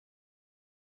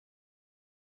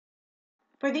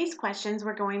For these questions,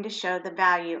 we're going to show the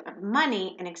value of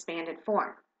money in expanded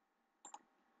form.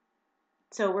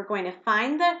 So we're going to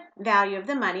find the value of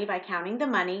the money by counting the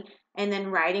money and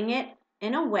then writing it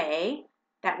in a way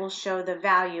that will show the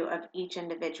value of each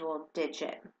individual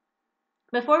digit.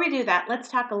 Before we do that, let's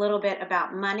talk a little bit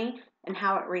about money and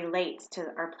how it relates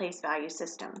to our place value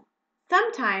system.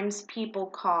 Sometimes people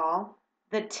call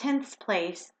the tenths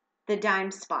place the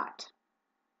dime spot,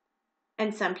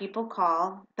 and some people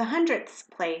call the hundredths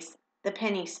place the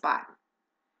penny spot,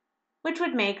 which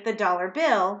would make the dollar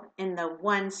bill in the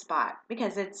one spot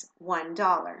because it's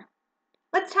 $1.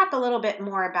 Let's talk a little bit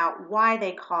more about why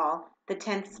they call the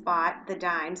tenth spot the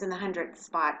dimes and the hundredth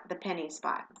spot the penny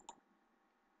spot.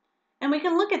 And we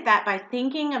can look at that by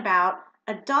thinking about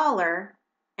a dollar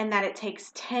and that it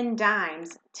takes 10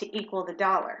 dimes to equal the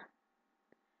dollar.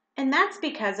 And that's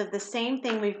because of the same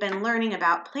thing we've been learning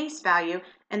about place value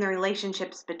and the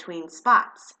relationships between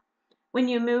spots. When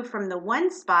you move from the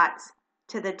one spots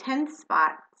to the 10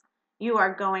 spots, you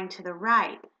are going to the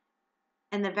right,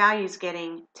 and the value is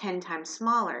getting 10 times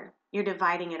smaller. You're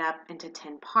dividing it up into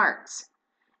 10 parts.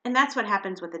 And that's what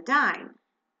happens with a dime.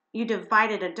 You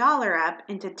divided a dollar up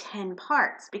into 10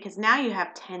 parts because now you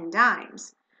have 10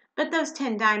 dimes. But those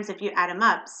 10 dimes, if you add them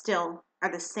up, still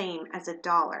are the same as a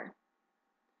dollar.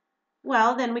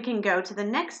 Well, then we can go to the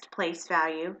next place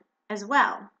value as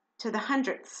well, to the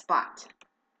hundredth spot.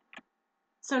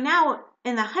 So now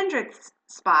in the hundredth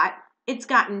spot, it's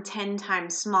gotten 10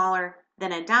 times smaller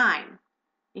than a dime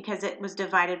because it was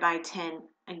divided by 10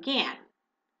 again.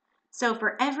 So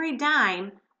for every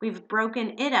dime, we've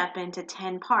broken it up into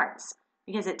 10 parts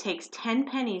because it takes 10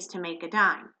 pennies to make a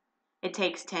dime. It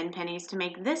takes 10 pennies to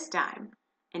make this dime,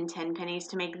 and 10 pennies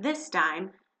to make this dime,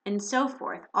 and so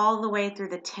forth, all the way through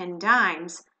the 10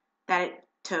 dimes that it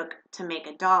took to make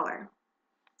a dollar.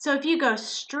 So if you go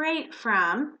straight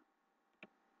from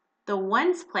the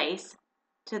ones place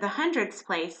to the hundredths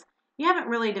place, you haven't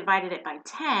really divided it by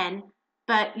 10,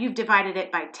 but you've divided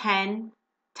it by 10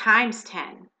 times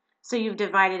 10. So you've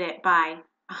divided it by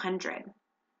 100.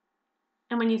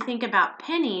 And when you think about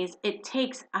pennies, it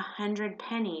takes 100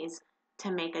 pennies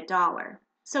to make a dollar.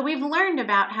 So we've learned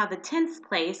about how the tenths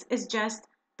place is just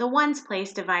the ones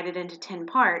place divided into 10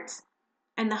 parts,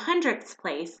 and the hundredths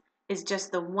place is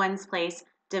just the ones place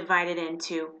divided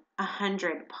into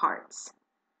 100 parts.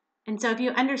 And so if you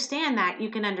understand that,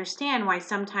 you can understand why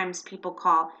sometimes people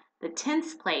call the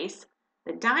tenths place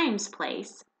the dimes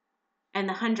place and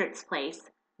the hundredths place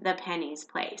the pennies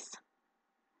place.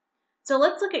 So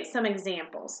let's look at some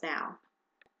examples now.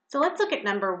 So let's look at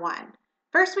number 1.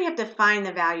 First, we have to find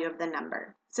the value of the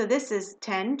number. So this is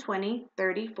 10, 20,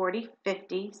 30, 40,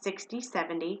 50, 60,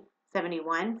 70,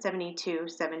 71, 72,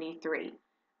 73.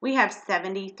 We have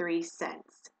 73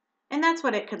 cents. And that's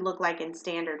what it could look like in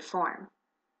standard form.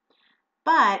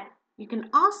 But you can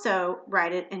also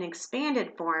write it in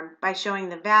expanded form by showing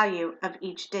the value of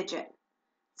each digit.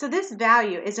 So this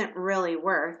value isn't really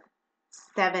worth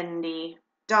 $70.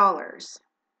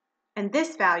 And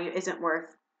this value isn't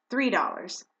worth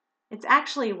 $3. It's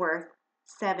actually worth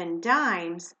 7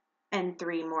 dimes and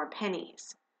 3 more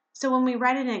pennies. So when we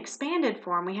write it in expanded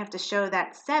form, we have to show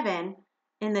that 7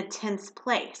 in the tenths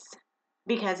place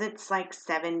because it's like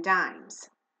 7 dimes,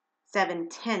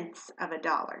 7/10 of a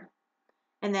dollar.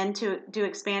 And then to do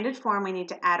expanded form, we need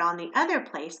to add on the other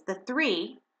place, the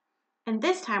 3. And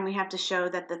this time we have to show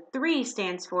that the 3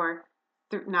 stands for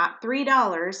not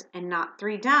 $3 and not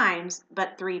 3 dimes,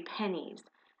 but 3 pennies.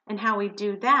 And how we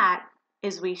do that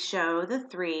is we show the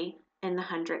 3 in the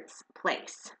hundredths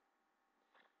place.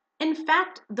 In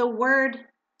fact, the word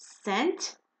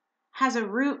cent has a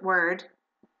root word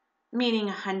meaning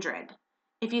 100.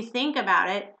 If you think about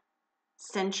it,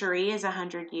 century is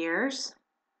 100 years.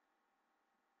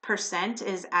 Percent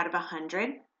is out of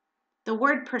 100. The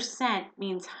word percent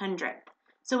means hundredth.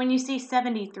 So when you see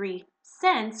 73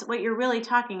 cents, what you're really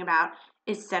talking about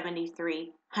is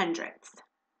 73 hundredths.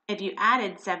 If you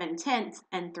added 7/10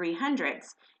 and 3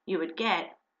 hundredths, you would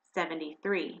get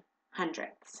 73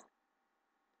 hundredths.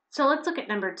 So let's look at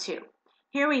number 2.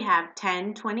 Here we have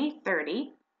 10, 20,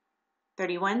 30,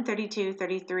 31, 32,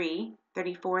 33,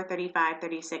 34, 35,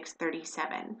 36,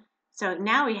 37. So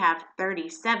now we have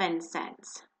 37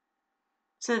 cents.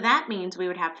 So that means we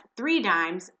would have 3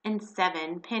 dimes and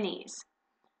 7 pennies.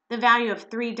 The value of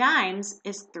 3 dimes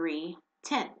is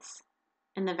 3/10,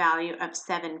 and the value of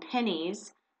 7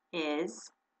 pennies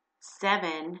is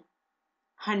 7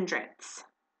 hundredths.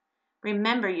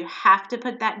 Remember, you have to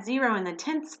put that 0 in the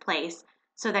tenths place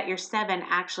so that your 7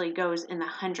 actually goes in the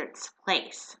hundredths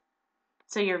place.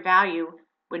 So your value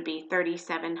would be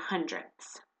 37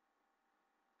 hundredths.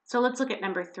 So let's look at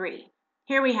number 3.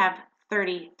 Here we have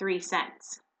 33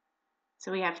 cents.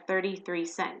 So we have 33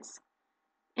 cents.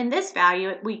 In this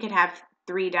value, we could have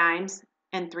 3 dimes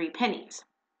and 3 pennies.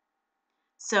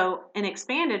 So in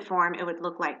expanded form, it would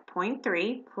look like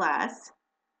 0.3 plus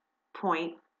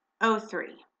 0.03.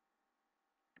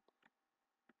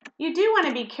 You do want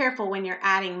to be careful when you're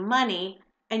adding money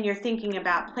and you're thinking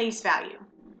about place value.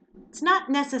 It's not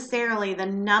necessarily the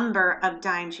number of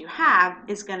dimes you have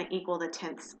is going to equal the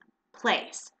 10th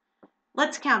place.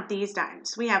 Let's count these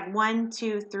dimes. We have 1,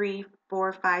 2, 3,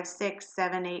 4, 5, 6,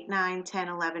 7, 8, 9, 10,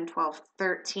 11, 12,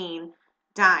 13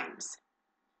 dimes.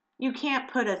 You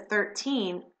can't put a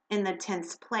 13 in the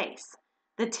 10th place.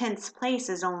 The 10th place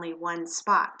is only one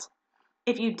spot.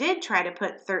 If you did try to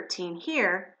put 13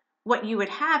 here, what you would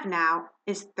have now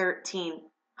is 13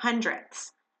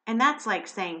 hundredths. And that's like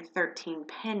saying 13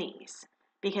 pennies,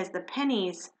 because the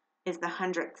pennies is the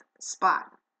hundredth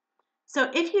spot. So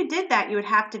if you did that, you would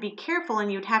have to be careful and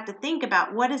you would have to think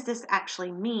about, what does this actually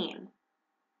mean?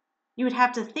 You would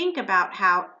have to think about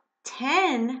how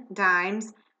 10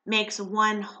 dimes makes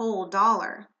one whole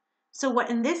dollar. So what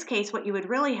in this case, what you would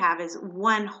really have is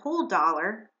one whole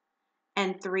dollar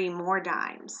and 3 more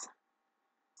dimes.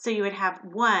 So you would have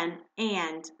 1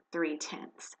 and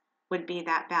 3/10 would be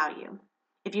that value.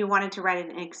 If you wanted to write it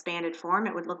in expanded form,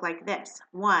 it would look like this: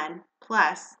 1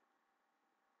 plus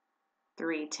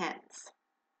 3/10.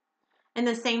 And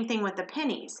the same thing with the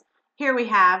pennies. Here we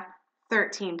have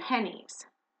 13 pennies.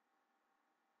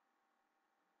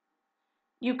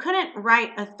 You couldn't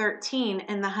write a 13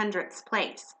 in the hundredths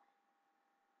place.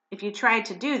 If you tried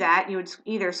to do that, you would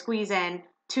either squeeze in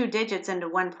 2 digits into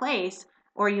one place,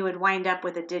 or you would wind up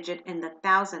with a digit in the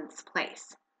thousandths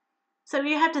place. So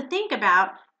you have to think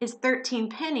about, is 13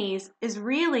 pennies is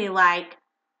really like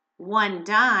 1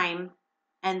 dime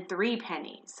and 3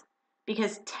 pennies,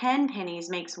 because 10 pennies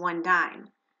makes 1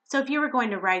 dime. So if you were going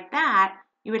to write that,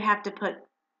 you would have to put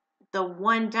the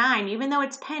 1 dime, even though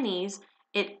it's pennies,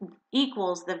 it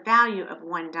equals the value of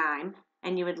 1 dime,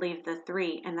 and you would leave the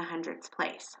 3 in the hundredths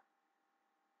place.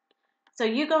 So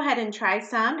you go ahead and try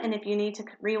some, and if you need to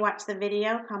rewatch the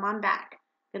video, come on back.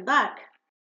 Good luck.